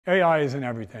AI is in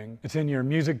everything. It's in your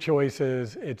music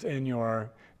choices, it's in your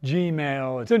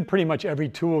Gmail, it's in pretty much every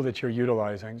tool that you're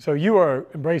utilizing. So you are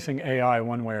embracing AI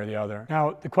one way or the other.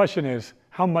 Now, the question is,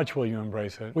 how much will you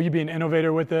embrace it? Will you be an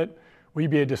innovator with it? Will you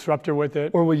be a disruptor with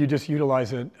it? Or will you just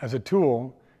utilize it as a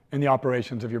tool in the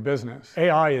operations of your business?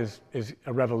 AI is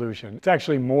a revolution. It's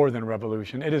actually more than a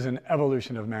revolution. It is an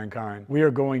evolution of mankind. We are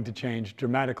going to change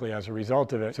dramatically as a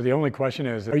result of it. So the only question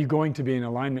is, are you going to be in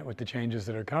alignment with the changes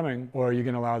that are coming, or are you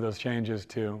going to allow those changes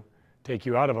to take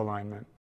you out of alignment?